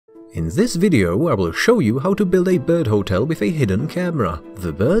In this video I will show you how to build a bird hotel with a hidden camera.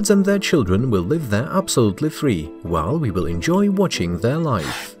 The birds and their children will live there absolutely free, while we will enjoy watching their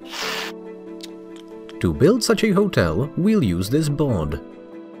life. To build such a hotel, we'll use this board.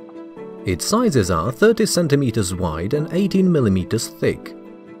 Its sizes are 30 cm wide and 18 mm thick.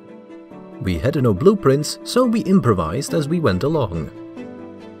 We had no blueprints, so we improvised as we went along.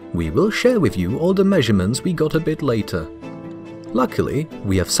 We will share with you all the measurements we got a bit later. Luckily,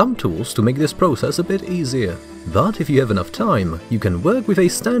 we have some tools to make this process a bit easier, but if you have enough time, you can work with a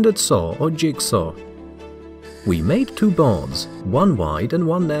standard saw or jigsaw. We made two boards, one wide and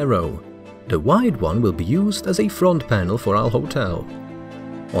one narrow. The wide one will be used as a front panel for our hotel.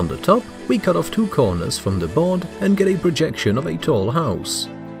 On the top, we cut off two corners from the board and get a projection of a tall house.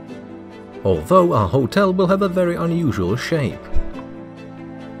 Although our hotel will have a very unusual shape.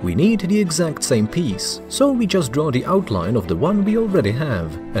 We need the exact same piece, so we just draw the outline of the one we already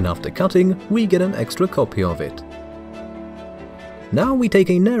have, and after cutting, we get an extra copy of it. Now we take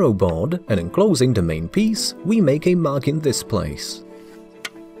a narrow board, and enclosing the main piece, we make a mark in this place.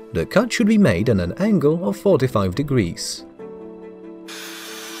 The cut should be made at an angle of 45 degrees.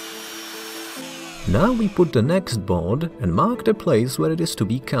 Now we put the next board and mark the place where it is to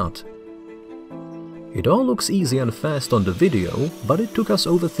be cut. It all looks easy and fast on the video, but it took us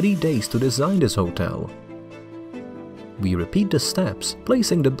over 3 days to design this hotel. We repeat the steps,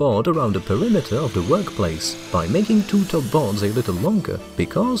 placing the board around the perimeter of the workplace by making two top boards a little longer,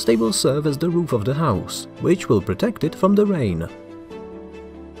 because they will serve as the roof of the house, which will protect it from the rain.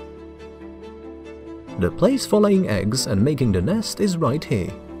 The place for laying eggs and making the nest is right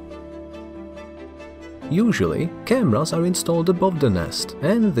here. Usually, cameras are installed above the nest,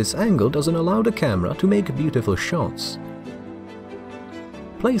 and this angle doesn't allow the camera to make beautiful shots.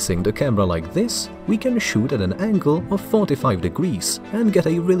 Placing the camera like this, we can shoot at an angle of 45 degrees and get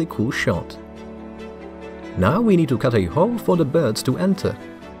a really cool shot. Now we need to cut a hole for the birds to enter.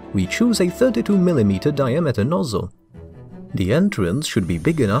 We choose a 32 mm diameter nozzle. The entrance should be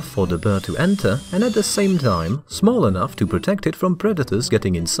big enough for the bird to enter and at the same time small enough to protect it from predators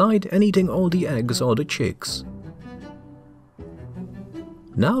getting inside and eating all the eggs or the chicks.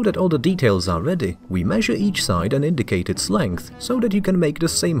 Now that all the details are ready, we measure each side and indicate its length so that you can make the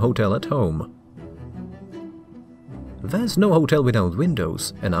same hotel at home. There's no hotel without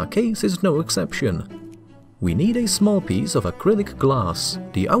windows, and our case is no exception. We need a small piece of acrylic glass,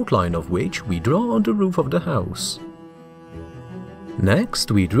 the outline of which we draw on the roof of the house. Next,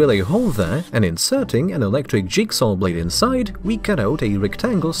 we drill a hole there, and inserting an electric jigsaw blade inside, we cut out a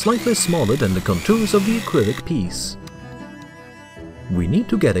rectangle slightly smaller than the contours of the acrylic piece. We need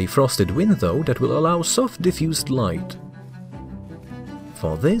to get a frosted window that will allow soft diffused light.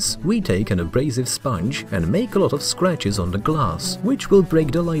 For this, we take an abrasive sponge and make a lot of scratches on the glass, which will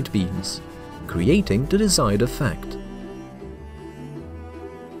break the light beams, creating the desired effect.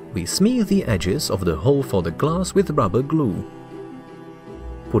 We smear the edges of the hole for the glass with rubber glue.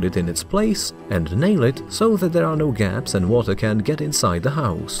 Put it in its place and nail it so that there are no gaps and water can't get inside the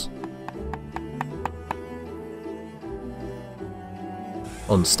house.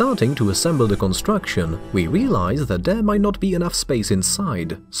 On starting to assemble the construction, we realized that there might not be enough space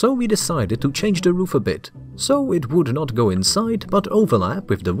inside, so we decided to change the roof a bit, so it would not go inside but overlap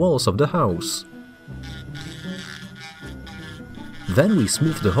with the walls of the house. Then we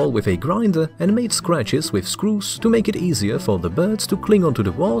smoothed the hole with a grinder and made scratches with screws to make it easier for the birds to cling onto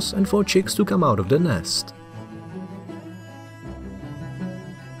the walls and for chicks to come out of the nest.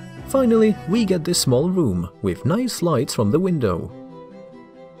 Finally, we get this small room with nice lights from the window.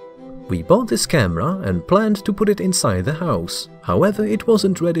 We bought this camera and planned to put it inside the house, however it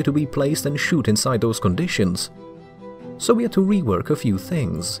wasn't ready to be placed and shoot inside those conditions, so we had to rework a few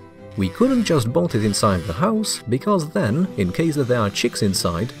things. We couldn't just bolt it inside the house, because then, in case that there are chicks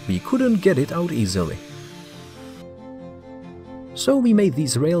inside, we couldn't get it out easily. So we made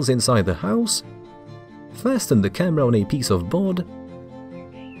these rails inside the house, fastened the camera on a piece of board,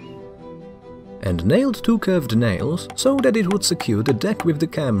 and nailed two curved nails so that it would secure the deck with the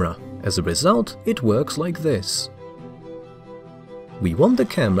camera. As a result, it works like this. We want the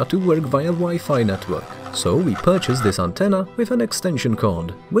camera to work via Wi-Fi network, so we purchased this antenna with an extension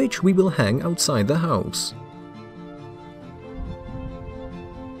cord, which we will hang outside the house.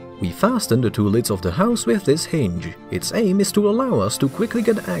 We fasten the two lids of the house with this hinge. Its aim is to allow us to quickly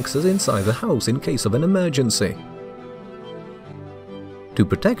get access inside the house in case of an emergency. To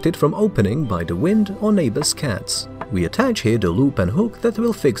protect it from opening by the wind or neighbors' cats, we attach here the loop and hook that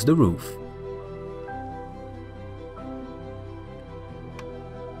will fix the roof.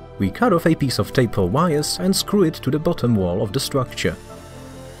 We cut off a piece of tape for wires and screw it to the bottom wall of the structure.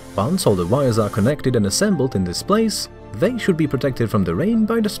 Once all the wires are connected and assembled in this place, they should be protected from the rain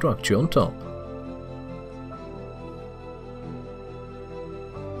by the structure on top.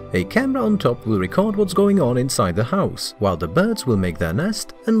 A camera on top will record what's going on inside the house, while the birds will make their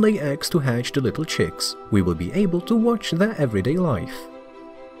nest and lay eggs to hatch the little chicks. We will be able to watch their everyday life.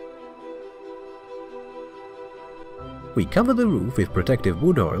 We cover the roof with protective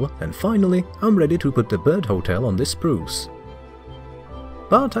wood oil, and finally I'm ready to put the bird hotel on this spruce.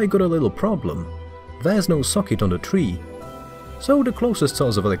 But I got a little problem. There's no socket on the tree. So the closest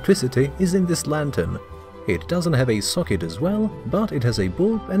source of electricity is in this lantern. It doesn't have a socket as well, but it has a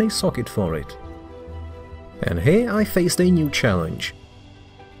bulb and a socket for it. And here I faced a new challenge.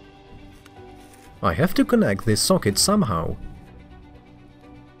 I have to connect this socket somehow.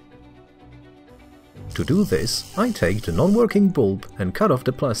 To do this, I take the non-working bulb and cut off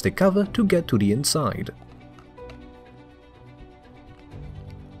the plastic cover to get to the inside.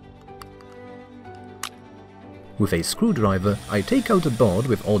 With a screwdriver, I take out the board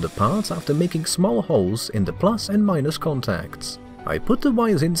with all the parts after making small holes in the plus and minus contacts. I put the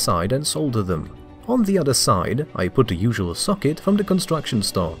wires inside and solder them. On the other side, I put the usual socket from the construction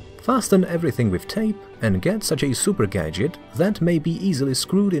store, fasten everything with tape, and get such a super gadget that may be easily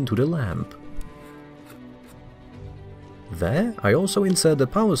screwed into the lamp. There, I also insert the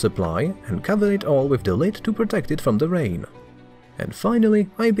power supply and cover it all with the lid to protect it from the rain. And finally,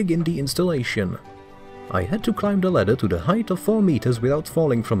 I begin the installation. I had to climb the ladder to the height of 4 meters without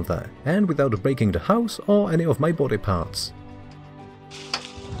falling from there, and without breaking the house or any of my body parts.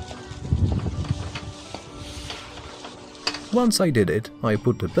 Once I did it, I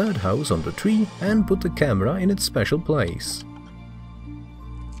put the birdhouse on the tree and put the camera in its special place.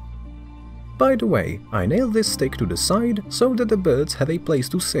 By the way, I nailed this stick to the side so that the birds have a place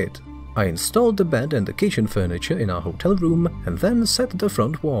to sit. I installed the bed and the kitchen furniture in our hotel room and then set the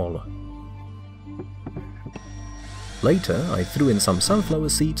front wall. Later, I threw in some sunflower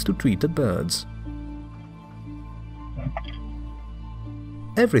seeds to treat the birds.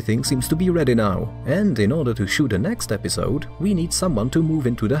 Everything seems to be ready now, and in order to shoot the next episode, we need someone to move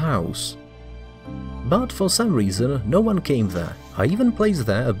into the house. But for some reason, no one came there. I even placed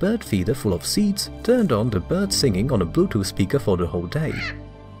there a bird feeder full of seeds, turned on the bird singing on a Bluetooth speaker for the whole day.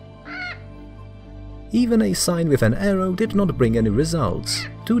 Even a sign with an arrow did not bring any results.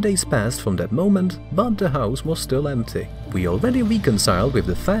 2 days passed from that moment, but the house was still empty. We already reconciled with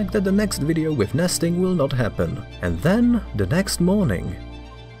the fact that the next video with nesting will not happen. And then, the next morning.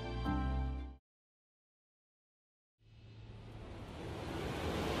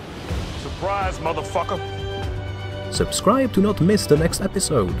 Surprise, motherfucker! Subscribe to not miss the next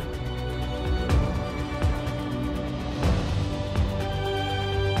episode.